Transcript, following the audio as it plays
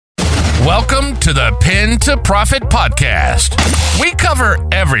Welcome to the Pen to Profit Podcast. We cover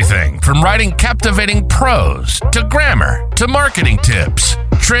everything from writing captivating prose to grammar to marketing tips,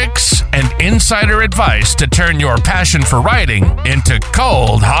 tricks, and insider advice to turn your passion for writing into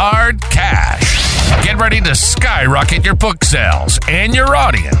cold, hard cash. Get ready to skyrocket your book sales and your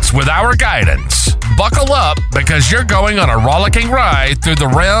audience with our guidance. Buckle up because you're going on a rollicking ride through the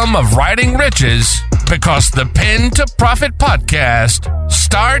realm of writing riches because the Pen to Profit Podcast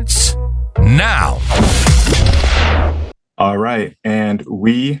starts now. All right, and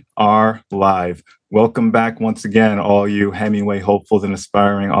we are live. Welcome back once again, all you Hemingway hopefuls and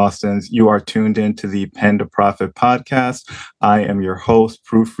aspiring Austins. You are tuned in to the Pen to Profit podcast. I am your host,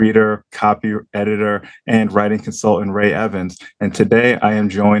 proofreader, copy editor, and writing consultant, Ray Evans. And today I am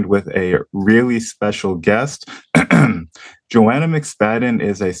joined with a really special guest. Joanna McSpadden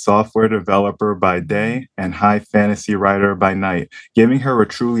is a software developer by day and high fantasy writer by night, giving her a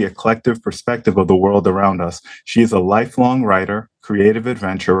truly eclectic perspective of the world around us. She is a lifelong writer, creative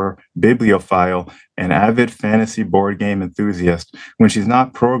adventurer, bibliophile, and avid fantasy board game enthusiast. When she's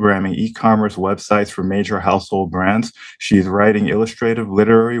not programming e-commerce websites for major household brands, she's writing illustrative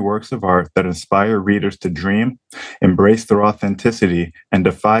literary works of art that inspire readers to dream, embrace their authenticity, and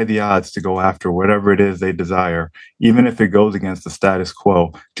defy the odds to go after whatever it is they desire, even if it goes against the status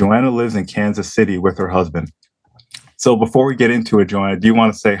quo. Joanna lives in Kansas City with her husband. So before we get into it, Joanna, do you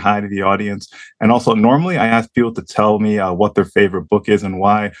want to say hi to the audience? And also, normally I ask people to tell me what their favorite book is and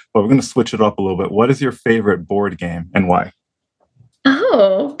why, but we're going to switch it up a little bit. What is your favorite board game and why?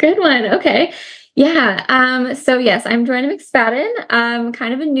 Oh, good one. Okay. Yeah. So yes, I'm Joanna McSpadden. I'm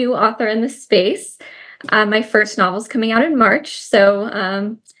kind of a new author in the space. My first novel's coming out in March.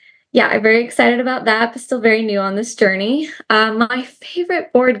 So yeah, I'm very excited about that, but still very new on this journey. My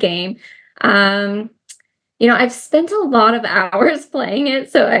favorite board game, I've spent a lot of hours playing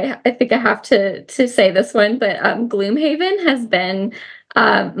it, so I think I have to say this one, but Gloomhaven has been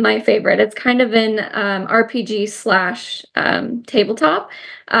my favorite. It's kind of an RPG slash tabletop.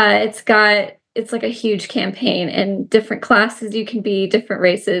 It's like a huge campaign and different classes you can be, different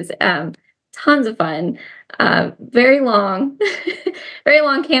races, tons of fun, very long, very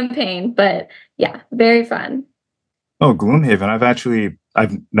long campaign, but yeah, very fun. Oh, Gloomhaven.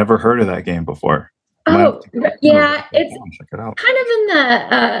 I've never heard of that game before. Oh, yeah, it's check it out. kind of in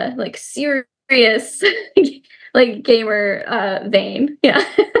the like serious like gamer vein. Yeah.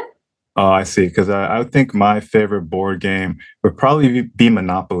 Oh, I see. Because I would think my favorite board game would probably be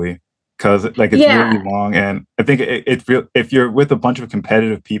Monopoly, because like it's really long, and I think if you're with a bunch of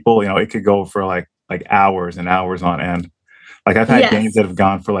competitive people, it could go for like hours and hours on end. Like I've had games that have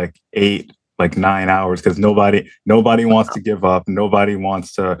gone for like 9 hours because nobody wants to give up. Nobody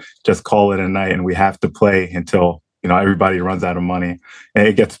wants to just call it a night, and we have to play until everybody runs out of money. And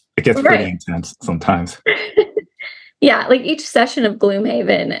it gets pretty intense sometimes. Yeah, like each session of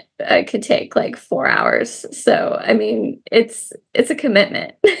Gloomhaven could take like 4 hours. So I mean, it's a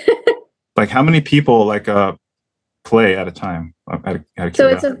commitment. Like how many people play at a time? So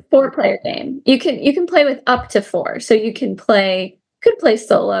it's a 4-player game. You can play with up to 4. So you could play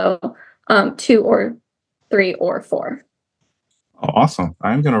solo. 2 or 3 or 4. Oh, awesome.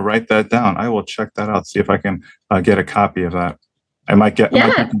 I'm going to write that down. I will check that out, see if I can get a copy of that. I might get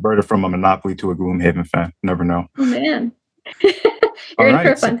converted from a Monopoly to a Gloomhaven fan. Never know. Oh, man. You're in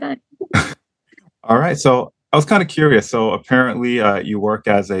for a fun time. All right. So I was kind of curious. So apparently you work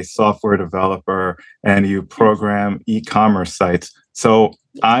as a software developer and you program e-commerce sites. So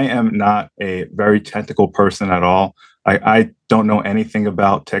I am not a very technical person at all. I don't know anything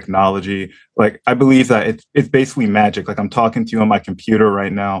about technology. Like I believe that it's basically magic. Like I'm talking to you on my computer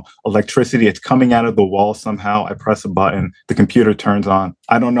right now. Electricity, it's coming out of the wall somehow. I press a button, the computer turns on.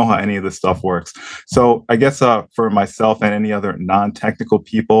 I don't know how any of this stuff works. So I guess for myself and any other non-technical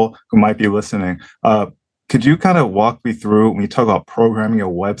people who might be listening, could you kind of walk me through when you talk about programming a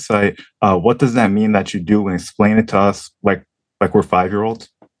website? What does that mean that you do, and explain it to us like we're 5-year-olds?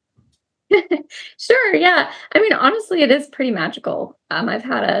 Sure. Yeah. I mean, honestly, it is pretty magical. I've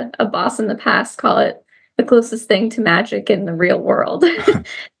had a boss in the past call it the closest thing to magic in the real world.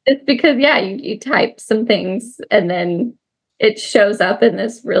 It's because, you type some things and then it shows up in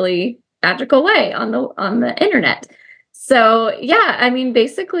this really magical way on the internet. So, I mean,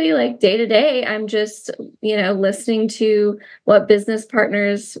 basically like day to day, I'm just, listening to what business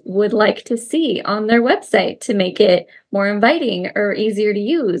partners would like to see on their website to make it more inviting or easier to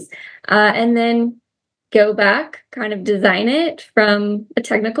use. And then go back, kind of design it from a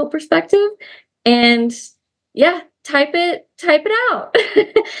technical perspective and type it out.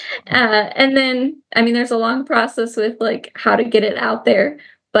 And then, I mean, there's a long process with like how to get it out there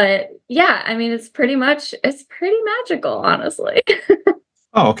But yeah, I mean, it's pretty magical, honestly.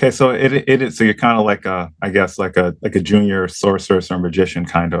 Oh, okay. So it is. So you're kind of like I guess like a junior sorceress or magician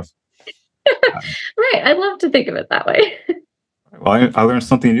kind of. Right. I love to think of it that way. Well, I learned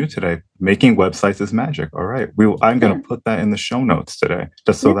something new today. Making websites is magic. All right, I'm going Yeah. to put that in the show notes today,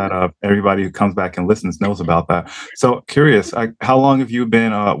 just so Yeah. that everybody who comes back and listens knows about that. So, curious, how long have you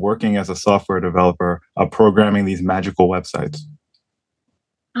been working as a software developer, programming these magical websites?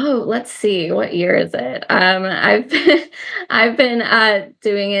 Oh, let's see. What year is it? I've been, I've been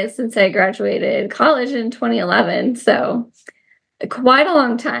doing it since I graduated college in 2011. So quite a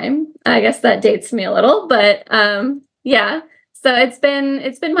long time. I guess that dates me a little, but yeah. So it's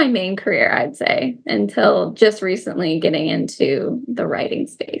been my main career, I'd say, until just recently getting into the writing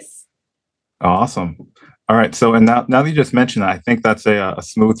space. Awesome. All right. So, and now that you just mentioned that, I think that's a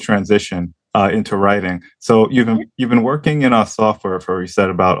smooth transition into writing. So you've been working in software for, you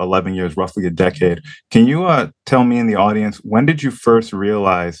said, about 11 years, roughly a decade. Can you tell me in the audience, when did you first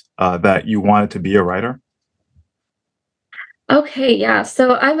realize that you wanted to be a writer? Okay, yeah.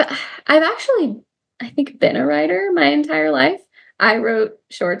 So I've actually I think been a writer my entire life. I wrote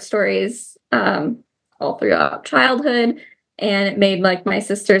short stories all throughout childhood, and it made like my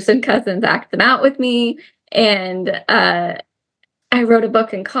sisters and cousins act them out with me. And I wrote a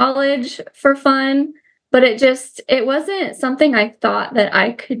book in college for fun, but it wasn't something I thought that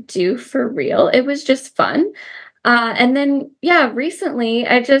I could do for real. It was just fun. And then yeah, recently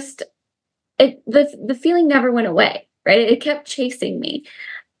I just it the feeling never went away, right? It kept chasing me.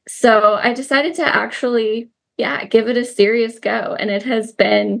 So I decided to actually, yeah, give it a serious go. And it has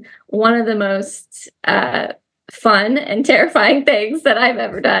been one of the most fun and terrifying things that I've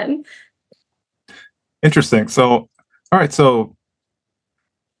ever done. Interesting. So, all right. So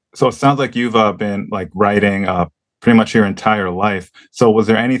it sounds like you've been like writing pretty much your entire life. So was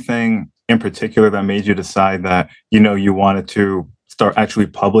there anything in particular that made you decide that, you wanted to start actually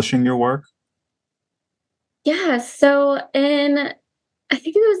publishing your work? Yeah. So I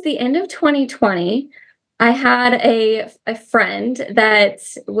think it was the end of 2020. I had a friend that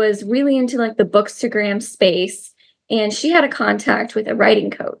was really into like the bookstagram space, and she had a contact with a writing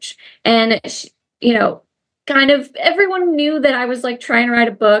coach. And she, you know, kind of everyone knew that I was like trying to write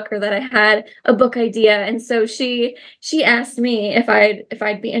a book or that I had a book idea, and so she asked me if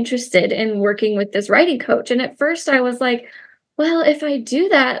I'd be interested in working with this writing coach. And at first I was like, well, if I do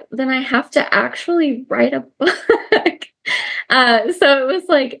that, then I have to actually write a book. So it was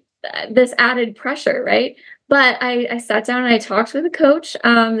like this added pressure, right? But I sat down and I talked with a coach.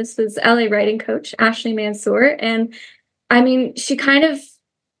 This was LA writing coach, Ashley Mansour. And I mean, she kind of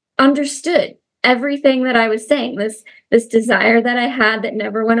understood everything that I was saying, this desire that I had that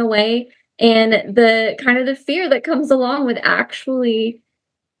never went away, and the kind of the fear that comes along with actually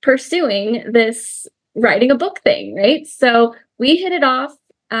pursuing this writing a book thing, right? So we hit it off.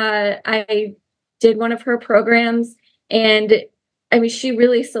 I did one of her programs, and I mean, she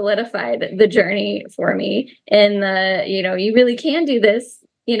really solidified the journey for me. And you really can do this,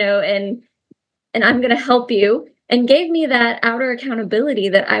 and I'm going to help you, and gave me that outer accountability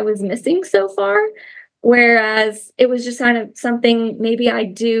that I was missing so far. Whereas it was just kind of something maybe I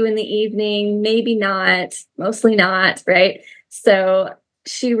do in the evening, maybe not, mostly not, right? So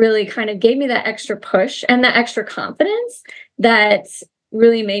she really kind of gave me that extra push and that extra confidence that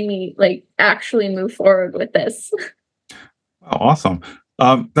really made me like actually move forward with this. Oh, awesome.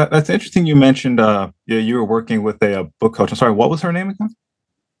 That's interesting. You mentioned yeah, you were working with a book coach. I'm sorry, what was her name again?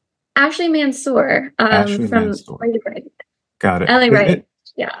 Ashley Mansour Ashley from Mansour. Got it. LA Writing.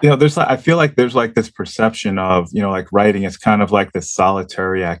 Yeah. There's like, I feel like there's like this perception of, like writing is kind of like this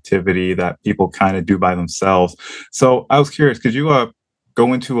solitary activity that people kind of do by themselves. So I was curious, could you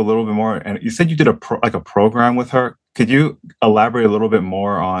go into a little bit more? And you said you did like a program with her. Could you elaborate a little bit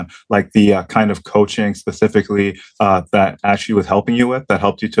more on like the kind of coaching specifically that Ashley was helping you with that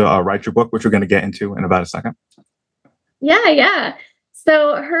helped you to write your book, which we're going to get into in about a second? Yeah, yeah.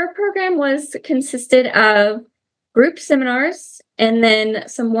 So her program was consisted of group seminars and then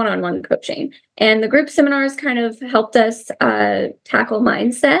some one-on-one coaching. And the group seminars kind of helped us tackle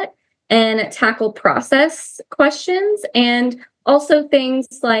mindset and tackle process questions, and also things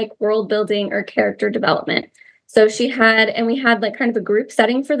like world building or character development. So we had like kind of a group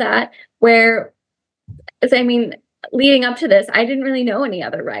setting for that, where I mean, leading up to this, I didn't really know any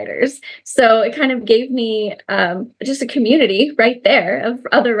other writers. So it kind of gave me just a community right there of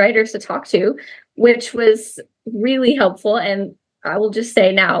other writers to talk to, which was really helpful. And I will just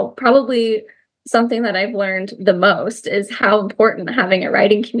say now, probably something that I've learned the most is how important having a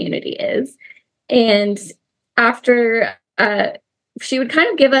writing community is. And after she would kind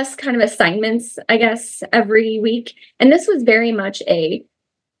of give us kind of assignments, I guess, every week. And this was very much a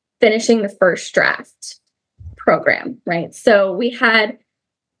finishing the first draft program, right? So we had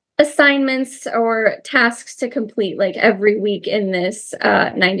assignments or tasks to complete like every week in this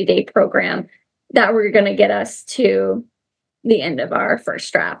 90-day program that were going to get us to the end of our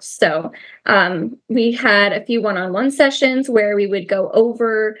first draft. So we had a few one-on-one sessions where we would go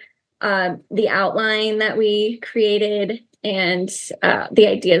over the outline that we created and the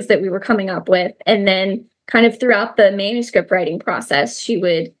ideas that we were coming up with. And then kind of throughout the manuscript writing process, she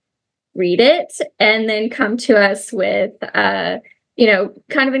would read it and then come to us with,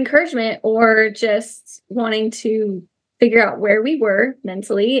 kind of encouragement or just wanting to figure out where we were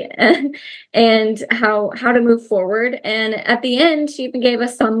mentally and how to move forward. And at the end, she even gave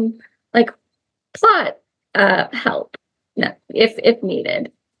us some like plot help if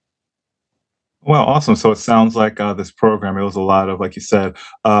needed. Well, awesome. So it sounds like this program, it was a lot of, like you said,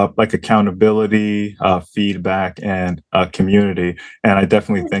 like accountability, feedback, and community. And I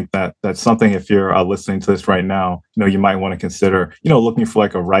definitely think that that's something, if you're listening to this right now, you might want to consider, looking for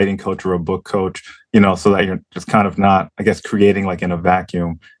like a writing coach or a book coach, so that you're just kind of not, I guess, creating like in a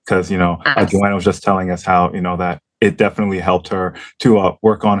vacuum. Because, Joanna was just telling us how, that it definitely helped her to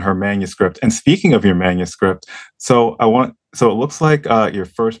work on her manuscript. And speaking of your manuscript, so it looks like your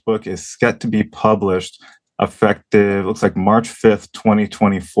first book is set to be published effective, looks like March 5th,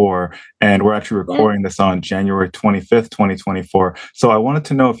 2024. And we're actually recording this on January 25th, 2024. So I wanted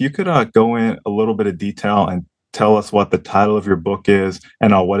to know if you could go in a little bit of detail and tell us what the title of your book is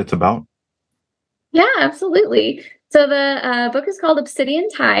and what it's about. Yeah, absolutely. So the book is called Obsidian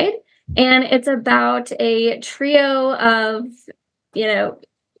Tide, and it's about a trio of,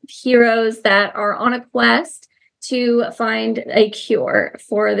 heroes that are on a quest to find a cure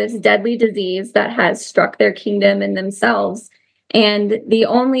for this deadly disease that has struck their kingdom and themselves. And the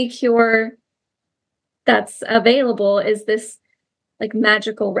only cure that's available is this like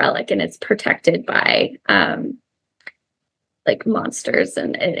magical relic, and it's protected by like monsters.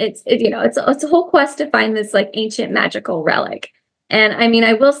 And it's a whole quest to find this like ancient magical relic. And I mean,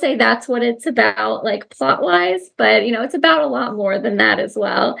 I will say that's what it's about, like plot wise, but it's about a lot more than that as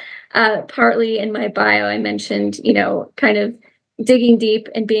well. Partly in my bio, I mentioned, kind of digging deep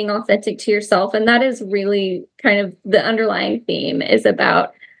and being authentic to yourself. And that is really kind of the underlying theme, is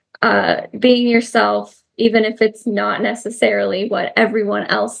about being yourself, even if it's not necessarily what everyone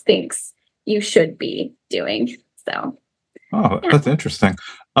else thinks you should be doing. So. Oh, that's interesting.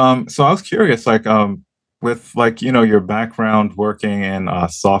 So I was curious, like, with like, your background working in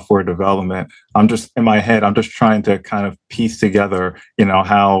software development, I'm just in my head, I'm just trying to kind of piece together,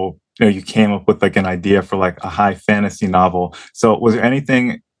 how, you came up with like an idea for like a high fantasy novel. So was there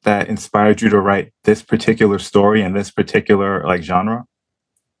anything that inspired you to write this particular story and this particular like genre?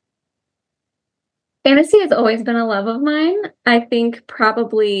 Fantasy has always been a love of mine. I think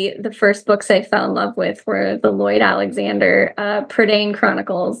probably the first books I fell in love with were the Lloyd Alexander Prydain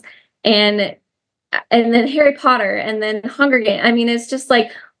Chronicles, and then Harry Potter, and then Hunger Games. I mean, it's just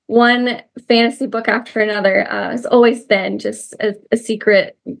like one fantasy book after another. It's always been just a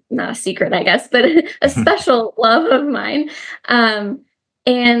secret, not a secret, I guess, but a special love of mine. And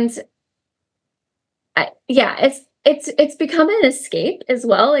it's become an escape as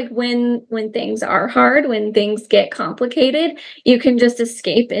well. Like when things are hard, when things get complicated, you can just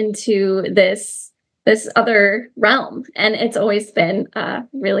escape into this other realm. And it's always been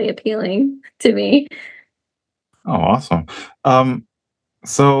really appealing to me. Oh, awesome.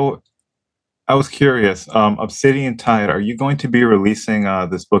 So I was curious, Obsidian Tide, are you going to be releasing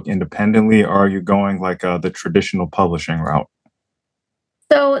this book independently, or are you going like the traditional publishing route?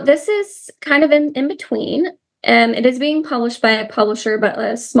 So this is kind of in between. It is being published by a publisher, but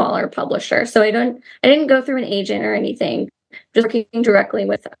a smaller publisher. So I didn't go through an agent or anything, just working directly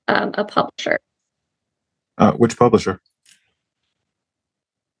with a publisher. Which publisher?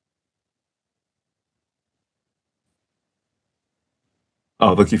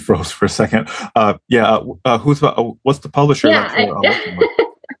 Oh, look, you froze for a second. What's the publisher that you're working with?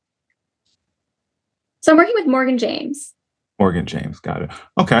 So I'm working with Morgan James. Morgan James, got it.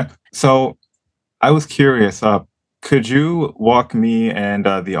 Okay, so I was curious, could you walk me and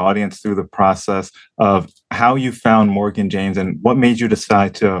the audience through the process of how you found Morgan James and what made you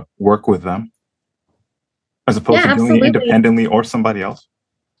decide to work with them as opposed to doing it independently or somebody else?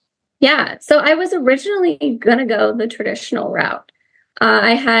 Yeah, so I was originally going to go the traditional route.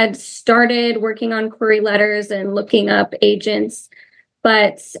 I had started working on query letters and looking up agents,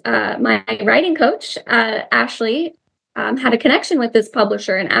 but my writing coach, Ashley, had a connection with this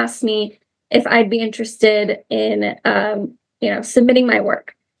publisher and asked me if I'd be interested in submitting my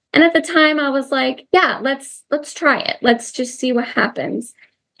work. And at the time I was like, yeah, let's try it. Let's just see what happens.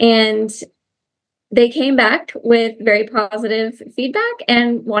 And they came back with very positive feedback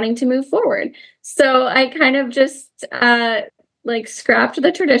and wanting to move forward. So I kind of just scrapped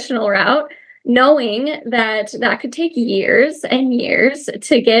the traditional route, knowing that could take years and years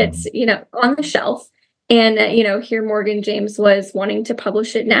to get, on the shelf. And, here Morgan James was wanting to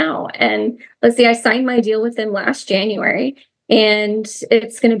publish it now. And let's see, I signed my deal with them last January, and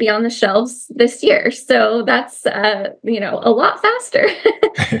it's going to be on the shelves this year. So that's, a lot faster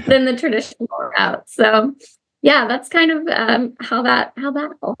than the traditional route. So yeah, that's kind of how that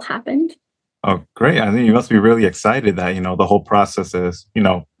all happened. Oh, great. I think you must be really excited that, the whole process is,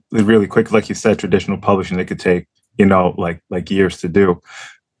 really quick. Like you said, traditional publishing, it could take, like years to do.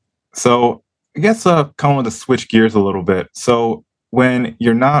 So I guess kind of to switch gears a little bit. So when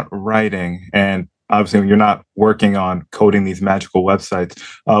you're not writing and obviously when you're not working on coding these magical websites,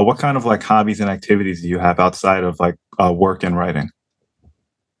 what kind of like hobbies and activities do you have outside of like work and writing?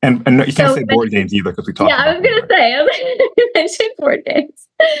 And you can't say board games either because we talked about I was going to say, I mentioned board games.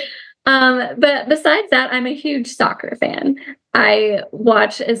 But besides that, I'm a huge soccer fan. I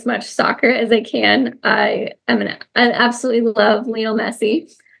watch as much soccer as I can. I absolutely love Lionel Messi.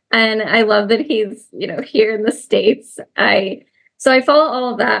 And I love that he's, here in the States. So I follow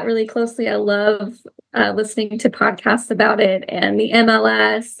all of that really closely. I love listening to podcasts about it, and the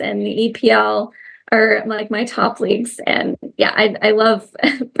MLS and the EPL are like my top leagues. And yeah, I love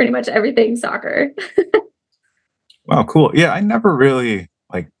pretty much everything soccer. Wow, cool. Yeah, I never really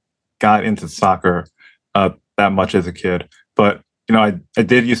got into soccer that much as a kid, but I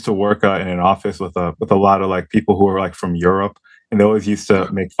did used to work in an office with a lot of like people who were like from Europe. And they always used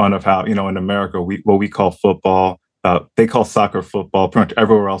to make fun of how, in America, what we call football, they call soccer football. Pretty much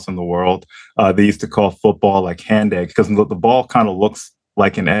everywhere else in the world, they used to call football like hand egg, because the ball kind of looks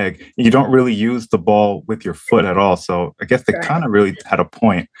like an egg. You don't really use the ball with your foot at all. So I guess they kind of really had a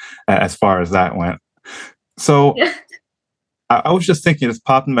point as far as that went. So I was just thinking, it's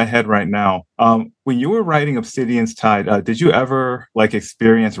popped in my head right now. When you were writing Obsidian's Tide, did you ever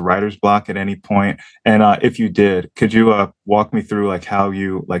experience writer's block at any point? And if you did, could you walk me through how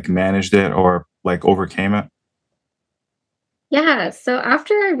you managed it or overcame it? Yeah. So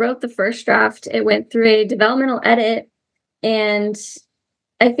after I wrote the first draft, it went through a developmental edit, and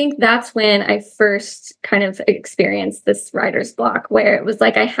I think that's when I first kind of experienced this writer's block, where it was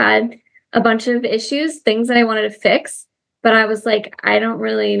like I had a bunch of issues, things that I wanted to fix. But I was like, I don't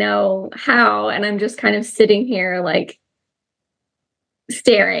really know how. And I'm just kind of sitting here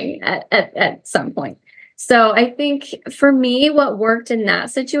staring at some point. So I think for me, what worked in that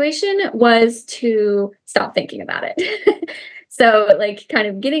situation was to stop thinking about it. So kind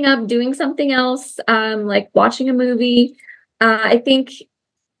of getting up, doing something else, watching a movie. I think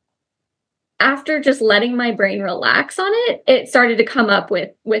after just letting my brain relax on it, it started to come up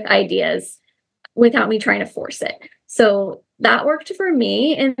with ideas without me trying to force it. So that worked for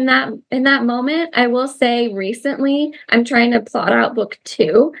me in that moment. I will say recently I'm trying to plot out book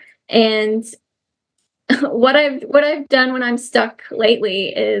 2, and what I've done when I'm stuck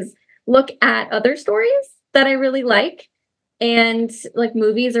lately is look at other stories that I really like, and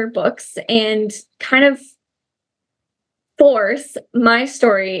movies or books, and kind of force my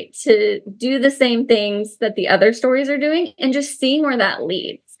story to do the same things that the other stories are doing, and just seeing where that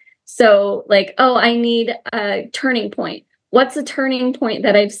leads. So I need a turning point. What's a turning point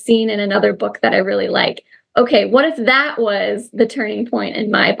that I've seen in another book that I really like? Okay, what if that was the turning point in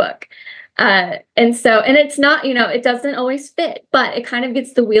my book? And it's not, it doesn't always fit, but it kind of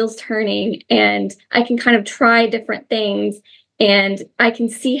gets the wheels turning, and I can kind of try different things, and I can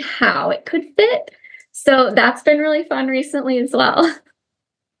see how it could fit. So that's been really fun recently as well.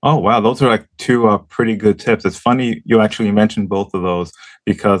 Oh, wow. Those are two pretty good tips. It's funny you actually mentioned both of those,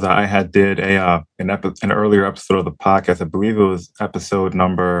 because I had did an earlier episode of the podcast. I believe it was episode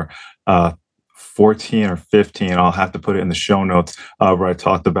number 14 or 15. I'll have to put it in the show notes, where I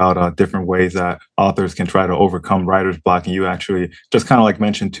talked about different ways that authors can try to overcome writer's block. And you actually just kind of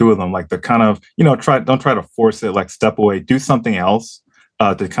mentioned 2 of them, the kind of, don't try to force it, step away, do something else.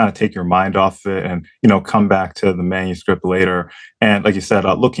 To kind of take your mind off it and, come back to the manuscript later. And like you said,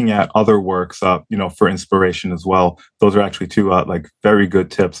 looking at other works, for inspiration as well. Those are actually 2 very good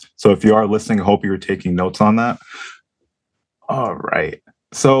tips. So if you are listening, I hope you're taking notes on that. All right.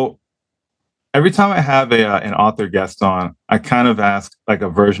 So every time I have an author guest on, I kind of ask a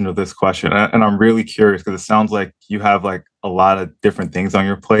version of this question. And I'm really curious because it sounds like you have a lot of different things on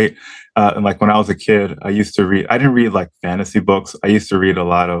your plate. And when I was a kid, I didn't read fantasy books. I used to read a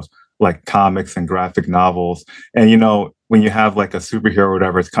lot of comics and graphic novels. And, when you have like a superhero or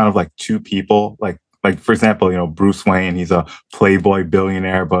whatever, it's kind of like two people, like for example, Bruce Wayne, he's a playboy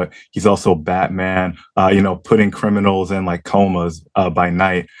billionaire, but he's also Batman, putting criminals in like comas by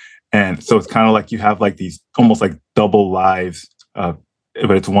night. And so it's kind of like you have like these almost like double lives, but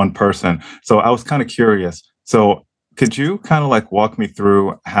it's one person. So I was kind of curious. So could you kind of like walk me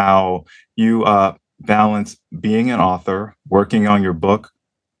through how you balance being an author, working on your book,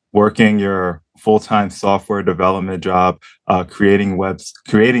 working your full-time software development job, creating websites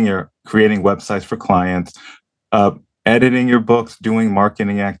for clients, uh, editing your books, doing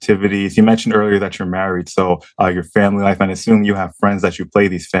marketing activities. You mentioned earlier that you're married, so your family life, and I assume you have friends that you play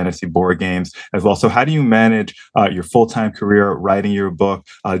these fantasy board games as well. So how do you manage your full-time career, writing your book,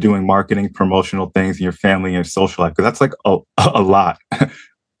 doing marketing, promotional things, and your family and your social life? Because that's like a lot for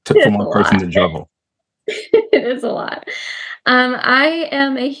It's a one person lot. to juggle. It is a lot. I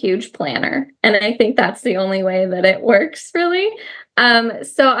am a huge planner, and I think that's the only way that it works, really.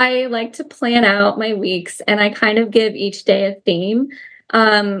 So I like to plan out my weeks, and I kind of give each day a theme,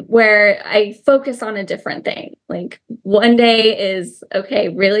 where I focus on a different thing. Like one day is okay,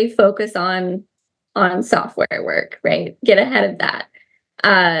 really focus on software work, right? Get ahead of that.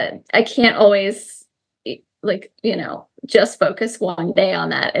 I can't always like, just focus one day on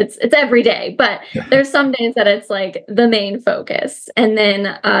that. It's every day, but there's some days that it's like the main focus. And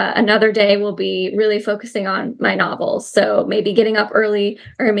then another day will be really focusing on my novels. So maybe getting up early,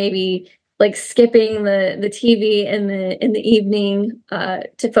 or maybe like skipping the TV in the evening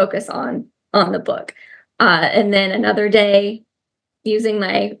to focus on the book. And then another day using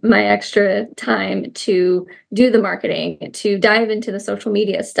my extra time to do the marketing, to dive into the social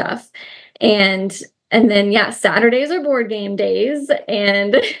media stuff. And then, yeah, Saturdays are board game days,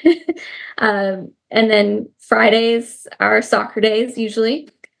 and and then Fridays are soccer days usually.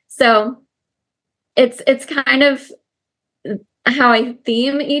 So it's kind of how I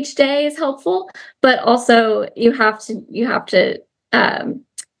theme each day is helpful, but also you have to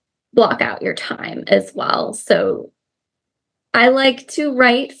block out your time as well. So I like to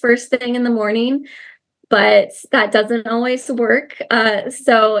write first thing in the morning, but that doesn't always work.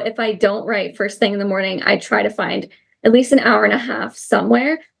 So if I don't write first thing in the morning, I try to find at least an hour and a half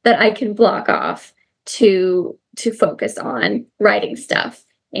somewhere that I can block off to focus on writing stuff.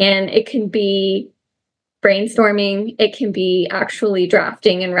 And it can be brainstorming, it can be actually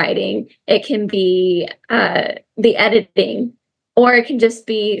drafting and writing, it can be the editing, or it can just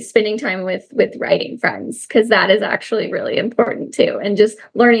be spending time with writing friends, because that is actually really important too, and just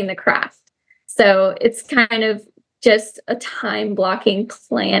learning the craft. So it's kind of just a time blocking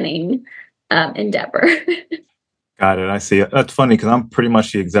planning endeavor. Got it. I see. That's funny because I'm pretty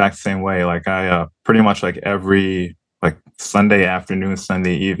much the exact same way. Like I pretty much like every like Sunday afternoon,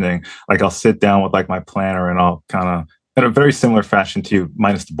 Sunday evening, like I'll sit down with like my planner and I'll kind of, in a very similar fashion to you,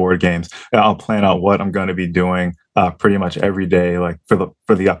 minus the board games, I'll plan out what I'm going to be doing pretty much every day, like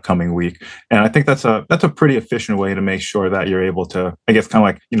for the upcoming week. And I think that's a pretty efficient way to make sure that you're able to, I guess, kind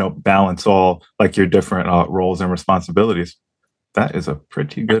of like balance all like your different roles and responsibilities. That is a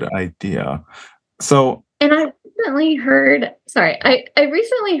pretty good idea. So, And I recently heard, I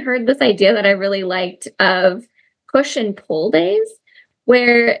recently heard this idea that I really liked of push and pull days,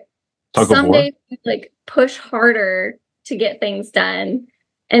 where some days you like push harder to get things done,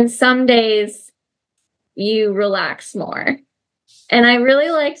 and some days you relax more. And I really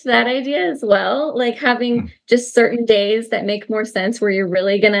liked that idea as well, like having just certain days that make more sense where you're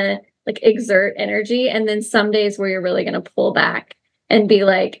really gonna like exert energy, and then some days where you're really gonna pull back and be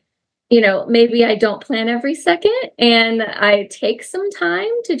like, maybe I don't plan every second and I take some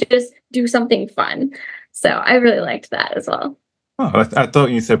time to just do something fun. So I really liked that as well. oh, I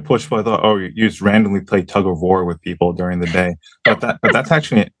thought you said push, but I thought, oh, you just randomly play tug of war with people during the day. But that's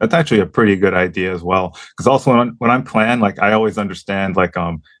actually a pretty good idea as well. Because also when I'm playing, like I always understand, like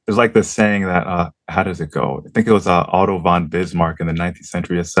there's like this saying that how does it go? I think it was Otto von Bismarck in the 19th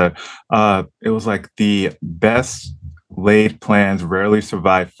century has said it was like the best laid plans rarely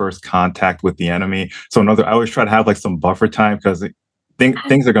survive first contact with the enemy. So I always try to have like some buffer time because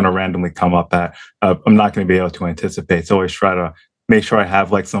things are going to randomly come up that I'm not going to be able to anticipate. So I always try to make sure I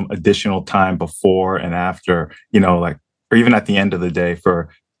have like some additional time before and after, like, or even at the end of the day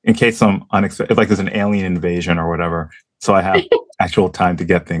in case some unexpected, like there's an alien invasion or whatever. So I have actual time to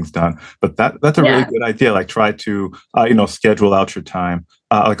get things done. But that's a really good idea. Like try to, schedule out your time.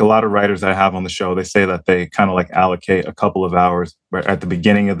 Like a lot of writers I have on the show, they say that they kind of like allocate a couple of hours at the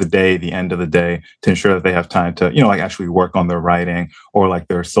beginning of the day, the end of the day, to ensure that they have time to, like actually work on their writing or like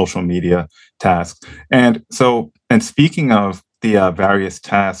their social media tasks. And speaking of the various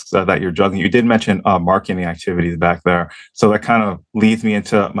tasks that you're juggling. You did mention marketing activities back there. So that kind of leads me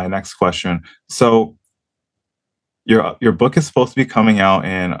into my next question. So your book is supposed to be coming out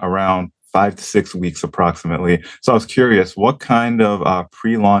in around 5 to 6 weeks approximately. So I was curious, what kind of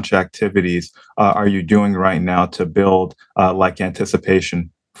pre-launch activities are you doing right now to build like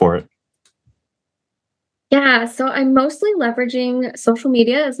anticipation for it? Yeah, so I'm mostly leveraging social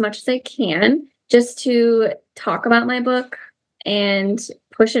media as much as I can just to talk about my book and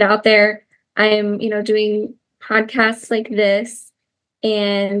push it out there. I'm, doing podcasts like this,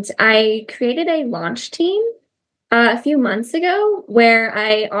 and I created a launch team a few months ago where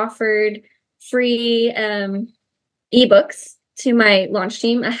I offered free ebooks to my launch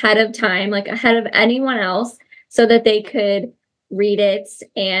team ahead of time, like ahead of anyone else, so that they could read it.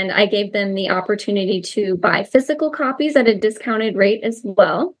 And I gave them the opportunity to buy physical copies at a discounted rate as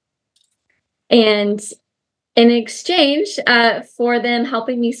well. And in exchange for them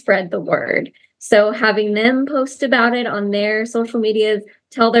helping me spread the word. So having them post about it on their social medias,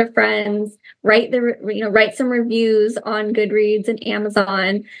 tell their friends, write some reviews on Goodreads and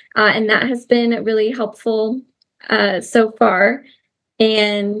Amazon, and that has been really helpful so far.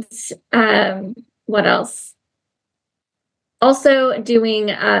 And what else? Also doing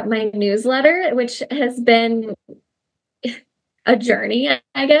my newsletter, which has been a journey,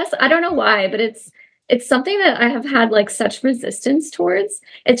 I guess. I don't know why, but it's something that I have had like such resistance towards.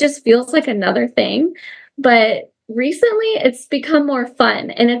 It just feels like another thing. But recently it's become more fun,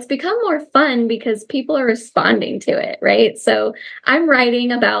 and it's become more fun because people are responding to it, right? So I'm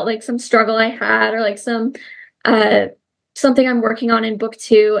writing about like some struggle I had, or like some something I'm working on in book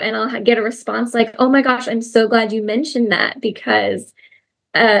 2, and I'll get a response like, "Oh my gosh, I'm so glad you mentioned that, because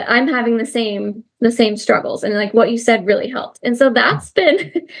I'm having the same struggles, and like what you said really helped." And so that's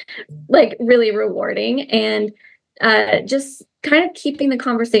been like really rewarding, and just kind of keeping the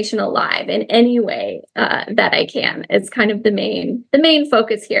conversation alive in any way that I can. It's kind of the main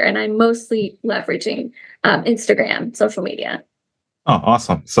focus here, and I'm mostly leveraging Instagram, social media. Oh,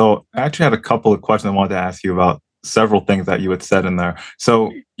 awesome. So I actually had a couple of questions I wanted to ask you about several things that you had said in there.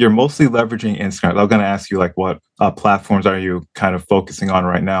 So you're mostly leveraging Instagram. I'm going to ask you like what platforms are you kind of focusing on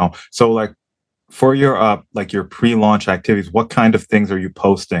right now? So like for your pre-launch activities, what kind of things are you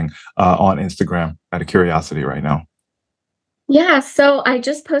posting on Instagram out of curiosity right now? Yeah, so I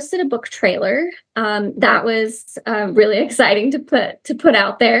just posted a book trailer. That was really exciting to put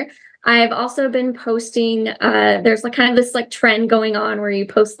out there. I've also been posting. There's like kind of this like trend going on where you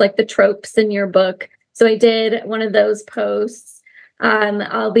post like the tropes in your book. So I did one of those posts.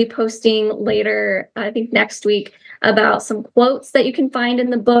 I'll be posting later, I think next week, about some quotes that you can find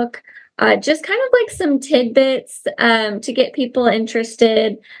in the book. Just kind of like some tidbits to get people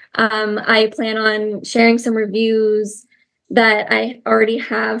interested. I plan on sharing some reviews that I already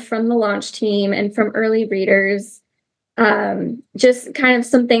have from the launch team and from early readers. Just kind of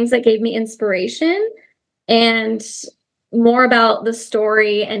some things that gave me inspiration, and more about the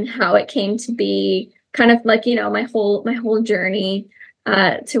story and how it came to be, kind of like, my whole journey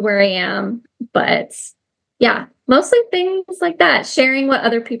to where I am. But yeah, mostly things like that, sharing what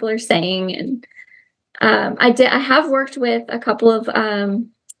other people are saying. And I have worked with a couple of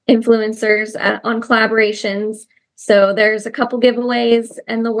influencers on collaborations. So there's a couple giveaways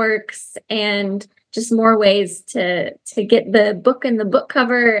in the works, and just more ways to get the book and the book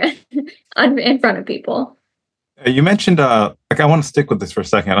cover in front of people. You mentioned, like, I want to stick with this for a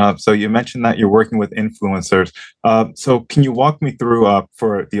second. So you mentioned that you're working with influencers. So can you walk me through,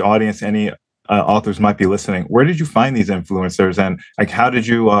 for the audience, any authors might be listening, where did you find these influencers, and like, how did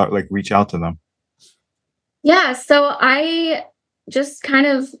you like reach out to them? Yeah, so I just kind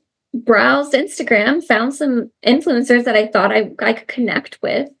of browsed Instagram, found some influencers that I thought I could connect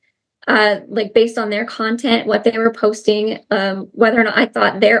with, like based on their content, what they were posting, whether or not I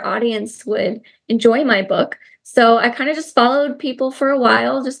thought their audience would enjoy my book. So I kind of just followed people for a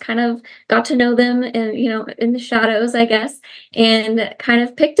while, just kind of got to know them and, in the shadows, I guess, and kind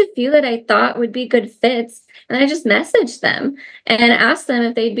of picked a few that I thought would be good fits. And I just messaged them and asked them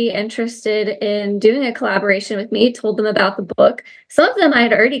if they'd be interested in doing a collaboration with me, told them about the book. Some of them I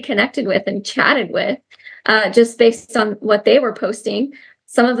had already connected with and chatted with, just based on what they were posting.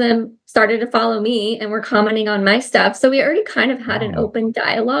 Some of them started to follow me and were commenting on my stuff. So we already kind of had an open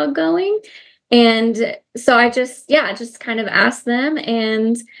dialogue going. And so I just kind of asked them,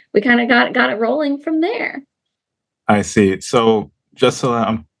 and we kind of got it rolling from there. I see. So just so that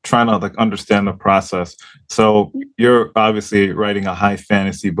I'm trying to like understand the process. So you're obviously writing a high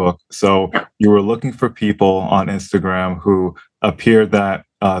fantasy book. So you were looking for people on Instagram who appeared that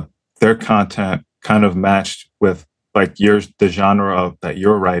their content kind of matched with like the genre of that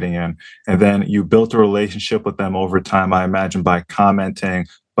you're writing in, and then you built a relationship with them over time, I imagine, by commenting,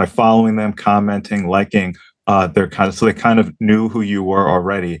 by following them, commenting, liking their so they kind of knew who you were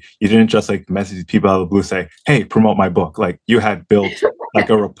already. You didn't just like message people out of the blue, say, hey, promote my book. Like you had built like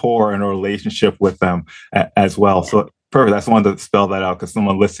a rapport and a relationship with them as well. So perfect. I just wanted to spell that out because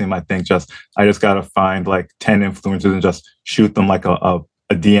someone listening might think I just got to find like 10 influencers and just shoot them like a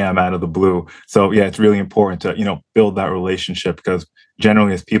DM out of the blue. So yeah, it's really important to, build that relationship because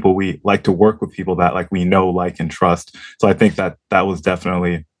generally as people, we like to work with people that like we know, like, and trust. So I think that was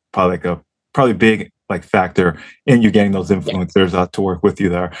definitely probably like a big like factor in you getting those influencers to work with you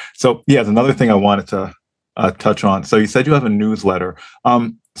there. So yeah, there's another thing I wanted to touch on. So you said you have a newsletter. So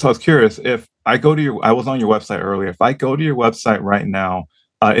I was curious if I was on your website earlier. If I go to your website right now,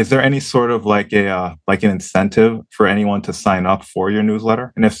 is there any sort of like an incentive for anyone to sign up for your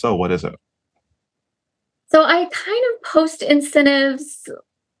newsletter? And if so, what is it? So I kind of post incentives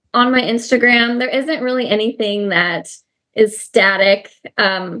on my Instagram. There isn't really anything that is static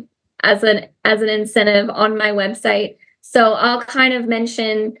as an incentive on my website. So I'll kind of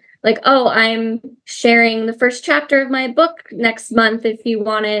mention like, oh, I'm sharing the first chapter of my book next month. If you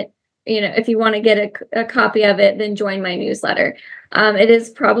want it, if you want to get a copy of it, then join my newsletter. It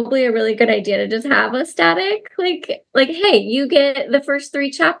is probably a really good idea to just have a static, like, hey, you get the first 3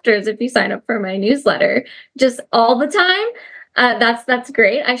 chapters if you sign up for my newsletter, just all the time. That's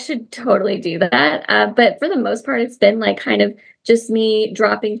great. I should totally do that. But for the most part, it's been like kind of just me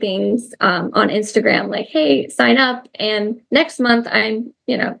dropping things on Instagram, like, hey, sign up, and next month I'm,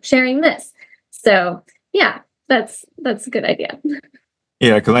 sharing this. So yeah, that's a good idea.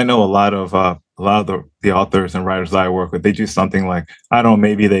 Yeah, because I know a lot of the authors and writers that I work with, they do something like, I don't know,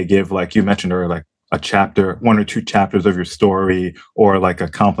 maybe they give, like you mentioned earlier, like a chapter, 1 or 2 chapters of your story, or like a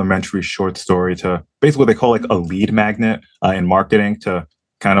complimentary short story to basically what they call like a lead magnet in marketing to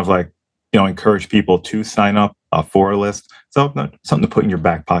kind of like, encourage people to sign up for a list. So something to put in your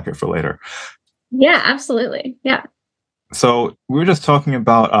back pocket for later. Yeah, absolutely. Yeah. So we were just talking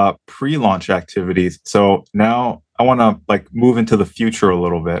about pre-launch activities. So now I want to like move into the future a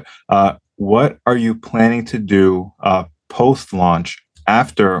little bit. What are you planning to do post-launch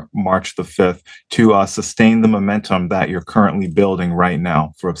after March the 5th to sustain the momentum that you're currently building right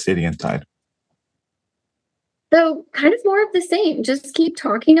now for Obsidian Tide? So kind of more of the same, just keep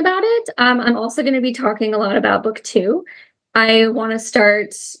talking about it. I'm also going to be talking a lot about book 2. I want to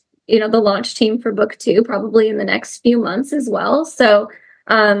start, the launch team for book 2 probably in the next few months as well. So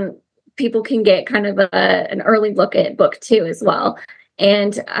people can get kind of an early look at book 2 as well.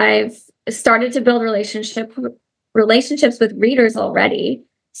 And I've started to build relationships with readers already.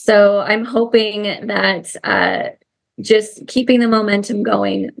 So I'm hoping that just keeping the momentum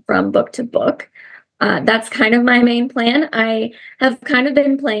going from book to book. That's kind of my main plan. I have kind of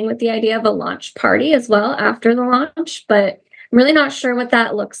been playing with the idea of a launch party as well after the launch, but I'm really not sure what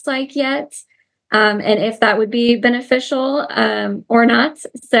that looks like yet, and if that would be beneficial or not.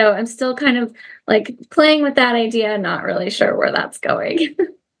 So I'm still kind of like playing with that idea, not really sure where that's going.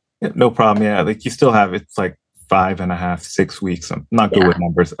 Yeah, no problem. Yeah, like you still have it's like 5.5, 6 weeks. I'm not good with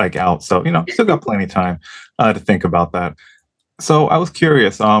numbers like out, so still got plenty of time to think about that. So I was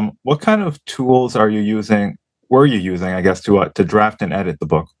curious, what kind of tools were you using, I guess, to draft and edit the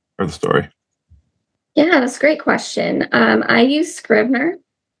book or the story? Yeah, that's a great question. I use Scrivener,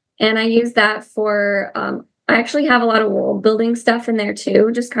 and I use that for, I actually have a lot of world building stuff in there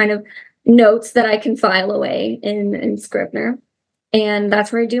too, just kind of notes that I can file away in Scrivener. And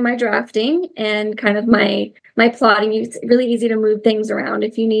that's where I do my drafting and kind of my plotting. It's really easy to move things around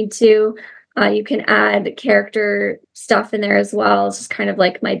if you need to. You can add character stuff in there as well. It's just kind of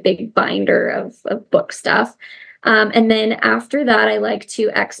like my big binder of book stuff. And then after that, I like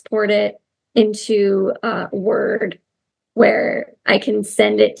to export it into Word, where I can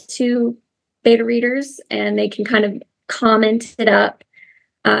send it to beta readers and they can kind of comment it up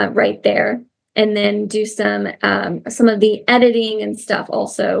right there, and then do some of the editing and stuff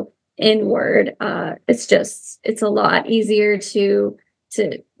also in Word. It's a lot easier to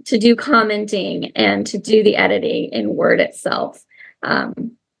do commenting and to do the editing in Word itself.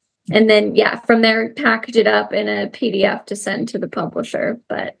 And then, from there, package it up in a PDF to send to the publisher.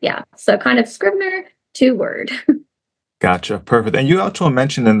 But so kind of Scrivener to Word. Gotcha. Perfect. And you also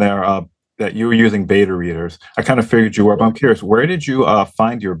mentioned in there that you were using beta readers. I kind of figured you were, but I'm curious, where did you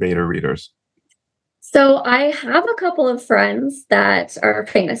find your beta readers? So I have a couple of friends that are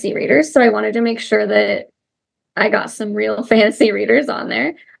fantasy readers. So I wanted to make sure that I got some real fantasy readers on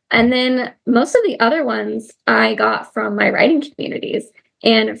there. And then most of the other ones I got from my writing communities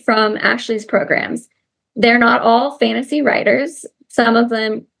and from Ashley's programs. they're not all fantasy writers. Some of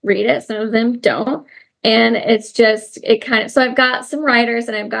them read it, some of them don't. And it's just, so I've got some writers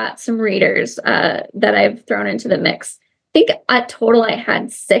and I've got some readers that I've thrown into the mix. I think at total I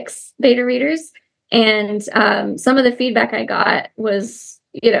had 6 beta readers. And some of the feedback I got was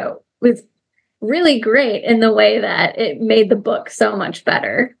really great in the way that it made the book so much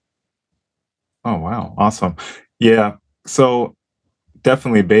better. Oh, wow. Awesome. Yeah. So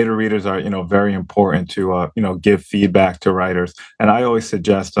definitely beta readers are, very important to, give feedback to writers. And I always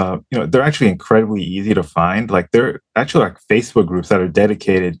suggest, they're actually incredibly easy to find. Like there are actually like Facebook groups that are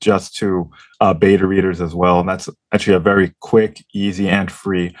dedicated just to beta readers as well. And that's actually a very quick, easy, and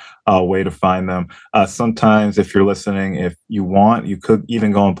free way to find them. Sometimes if you're listening, if you want, you could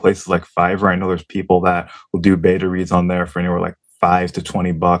even go on places like Fiverr. I know there's people that will do beta reads on there for anywhere like $5 to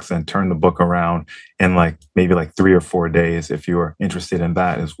 $20 and turn the book around in maybe 3 or 4 days if you are interested in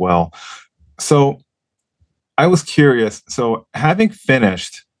that as well. So I was curious. So having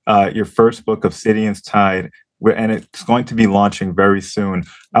finished your first book, Obsidian's Tide, and it's going to be launching very soon,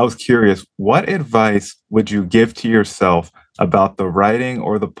 I was curious, what advice would you give to yourself about the writing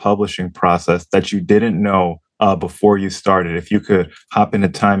or the publishing process that you didn't know before you started? If you could hop in a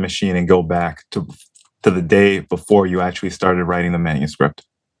time machine and go back to the day before you actually started writing the manuscript?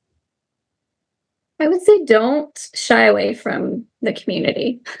 I would say don't shy away from the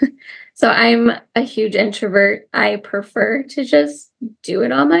community. So I'm a huge introvert. I prefer to just do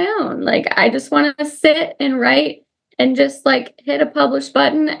it on my own. I just want to sit and write and just hit a publish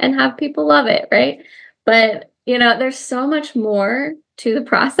button and have people love it, right? But, there's so much more to the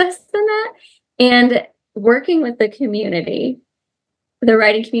process than that. And working with the community, the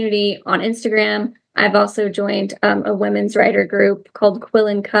writing community on Instagram, I've also joined a women's writer group called Quill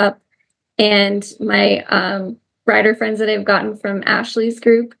and Cup, and my writer friends that I've gotten from Ashley's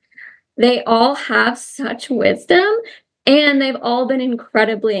group, they all have such wisdom, and they've all been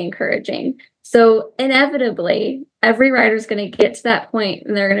incredibly encouraging. So inevitably, every writer is going to get to that point,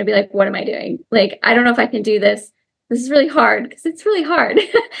 and they're going to be like, "What am I doing? I don't know if I can do this. This is really hard," because it's really hard,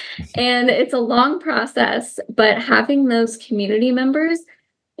 and it's a long process. But having those community members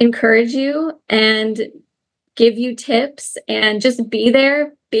encourage you and give you tips and just be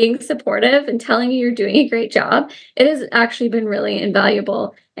there, being supportive and telling you you're doing a great job, it has actually been really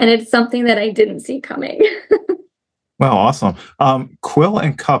invaluable. And it's something that I didn't see coming. Wow, awesome. Quill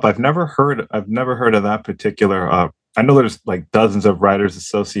and Cup, I've never heard of that particular I know there's dozens of writers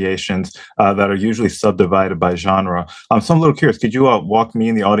associations that are usually subdivided by genre. So I'm a little curious. Could you walk me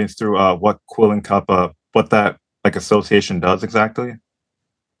and the audience through what Quill and Cup, what that association does exactly?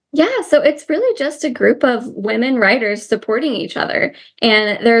 Yeah, so it's really just a group of women writers supporting each other.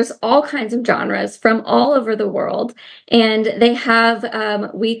 And there's all kinds of genres from all over the world. And they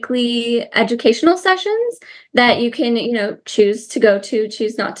have weekly educational sessions that you can, choose to go to,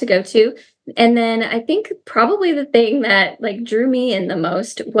 choose not to go to. And then I think probably the thing that drew me in the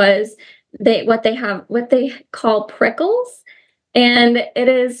most was what they call prickles. And it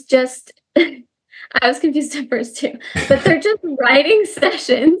is just I was confused at first too, but they're just writing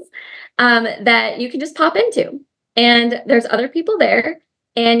sessions that you can just pop into. And there's other people there,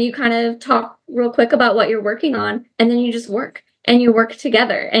 and you kind of talk real quick about what you're working on, and then you just work and you work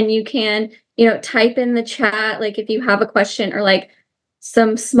together. And you can, type in the chat, if you have a question or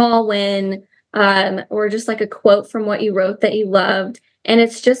some small win, or just a quote from what you wrote that you loved. And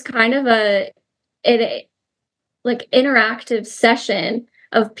it's just kind of an interactive session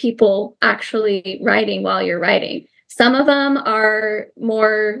of people actually writing while you're writing. Some of them are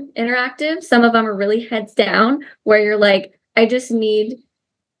more interactive. Some of them are really heads down, where you're I just need,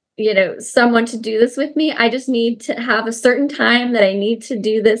 someone to do this with me. I just need to have a certain time that I need to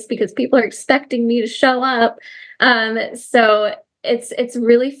do this because people are expecting me to show up. So it's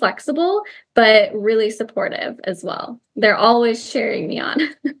really flexible, but really supportive as well. They're always cheering me on.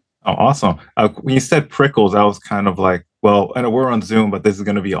 Oh, awesome. When you said prickles, I was kind of well, I know we're on Zoom, but this is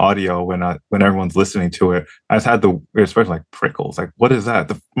going to be audio when everyone's listening to it. I just had especially prickles. What is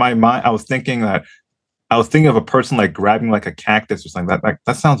that? My mind, I was thinking of a person grabbing a cactus or something.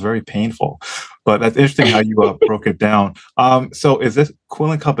 That sounds very painful. But that's interesting how you broke it down. So is this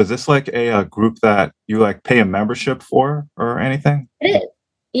Quill and Cup? Is this a group that you pay a membership for or anything? It is.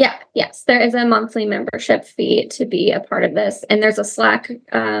 Yeah, yes, there is a monthly membership fee to be a part of this, and there's a Slack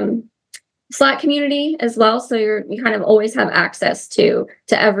community as well. So you kind of always have access to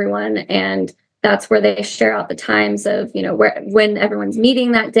everyone, and that's where they share out the times of when everyone's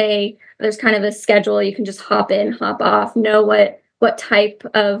meeting that day. There's kind of a schedule. You can just hop in, hop off, know what type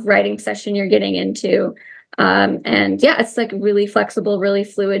of writing session you're getting into. And yeah, it's like really flexible, really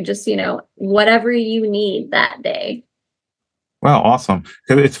fluid, just, whatever you need that day. Wow, awesome.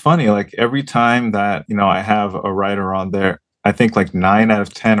 'Cause it's funny, like every time that, I have a writer on there, I think like 9 out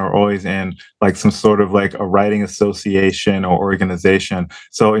of 10 are always in like some sort of like a writing association or organization.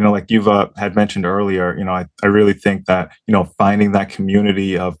 So, like you've had mentioned earlier, I really think that, finding that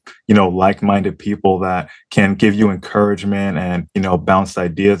community of, like-minded people that can give you encouragement and, bounce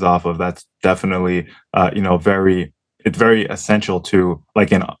ideas off of, that's definitely, it's very essential to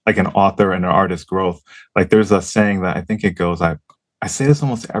like an author and an artist's growth. Like there's a saying that I think it goes, I say this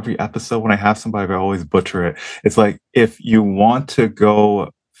almost every episode when I have somebody, but I always butcher it. It's like, if you want to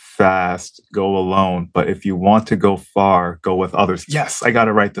go fast, go alone. But if you want to go far, go with others. Yes, I got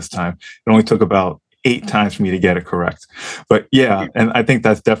it right this time. It only took about 8 times for me to get it correct. But yeah, and I think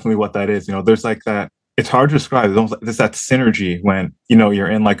that's definitely what that is. There's like that. It's hard to describe. It's almost like there's that synergy when, you're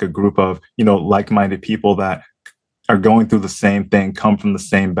in like a group of, like-minded people that are going through the same thing, come from the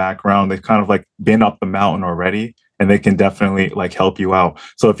same background. They've kind of like been up the mountain already, and they can definitely like help you out.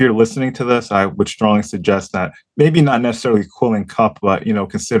 So if you're listening to this, I would strongly suggest that maybe not necessarily Quill & Cup, but,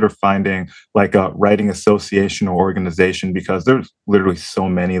 consider finding like a writing association or organization, because there's literally so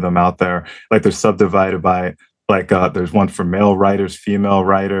many of them out there. Like they're subdivided by like there's one for male writers, female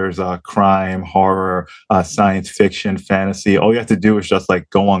writers, crime, horror, science fiction, fantasy. All you have to do is just like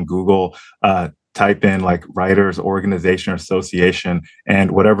go on Google, type in like writers organization or association,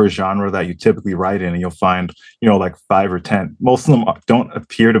 and whatever genre that you typically write in, and you'll find, like 5 or 10. Most of them don't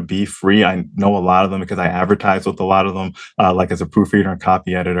appear to be free. I know a lot of them because I advertise with a lot of them, like as a proofreader and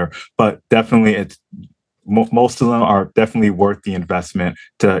copy editor, but definitely it's most of them are definitely worth the investment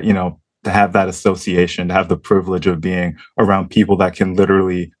to, to have that association, to have the privilege of being around people that can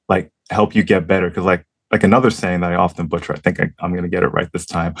literally like help you get better. Because like another saying that I often butcher, I think I'm going to get it right this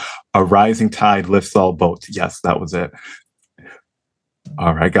time. A rising tide lifts all boats. Yes, that was it.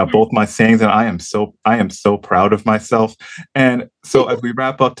 All right, got both my sayings, and I am so proud of myself. And so as we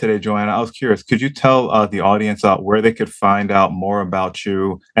wrap up today, Joanna, I was curious, could you tell the audience where they could find out more about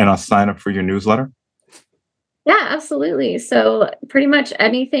you and sign up for your newsletter? Yeah, absolutely. So pretty much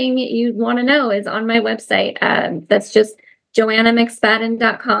anything you want to know is on my website. That's just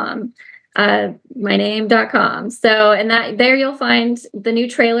joannamcspadden.com. myname.com. So, and that there you'll find the new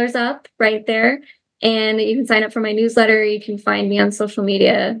trailers up right there, and you can sign up for my newsletter. You can find me on social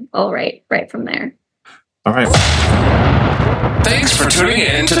media, all right from there. All right. Thanks for tuning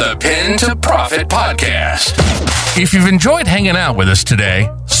in to the Pen to Profit podcast. If you've enjoyed hanging out with us today,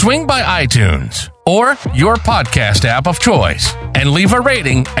 swing by iTunes or your podcast app of choice and leave a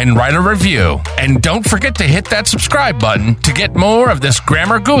rating and write a review. And don't forget to hit that subscribe button to get more of this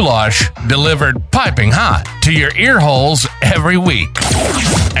grammar goulash delivered piping hot to your ear holes every week.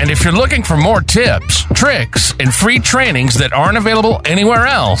 And if you're looking for more tips, tricks, and free trainings that aren't available anywhere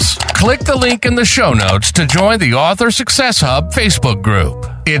else, click the link in the show notes to join the Author Success Hub Facebook group.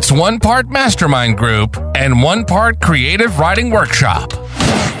 It's 1 part mastermind group and 1 part creative writing workshop.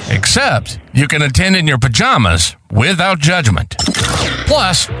 Except you can attend in your pajamas without judgment.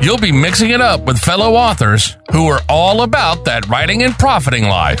 Plus, you'll be mixing it up with fellow authors who are all about that writing and profiting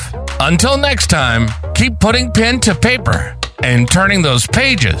life. Until next time, keep putting pen to paper and turning those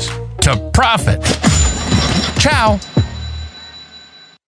pages to profit. Ciao.